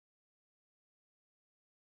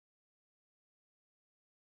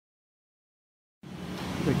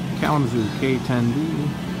Kalamazoo K10B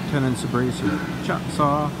 10-inch abrasive chop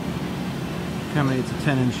saw. Accommodates a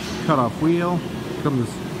 10-inch cutoff wheel. Comes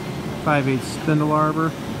 5/8 spindle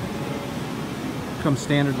arbor. Comes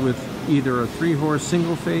standard with either a 3-horse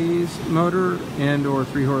single-phase motor and or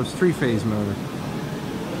 3-horse 3-phase motor.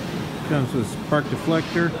 Comes with spark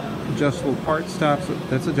deflector, adjustable part stops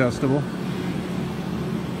that's adjustable,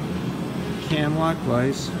 cam lock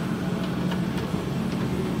vise,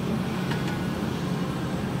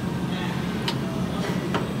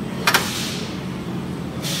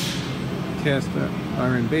 cast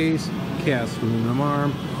iron base, cast aluminum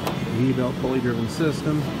arm, V-belt pulley driven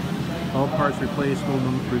system. All parts replaceable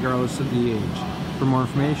regardless of the age. For more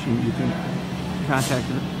information, you can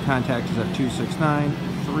contact us at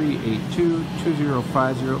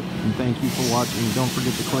 269-382-2050. And thank you for watching. Don't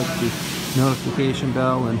forget to click the notification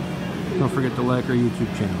bell and don't forget to like our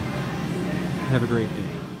YouTube channel. Have a great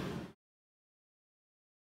day.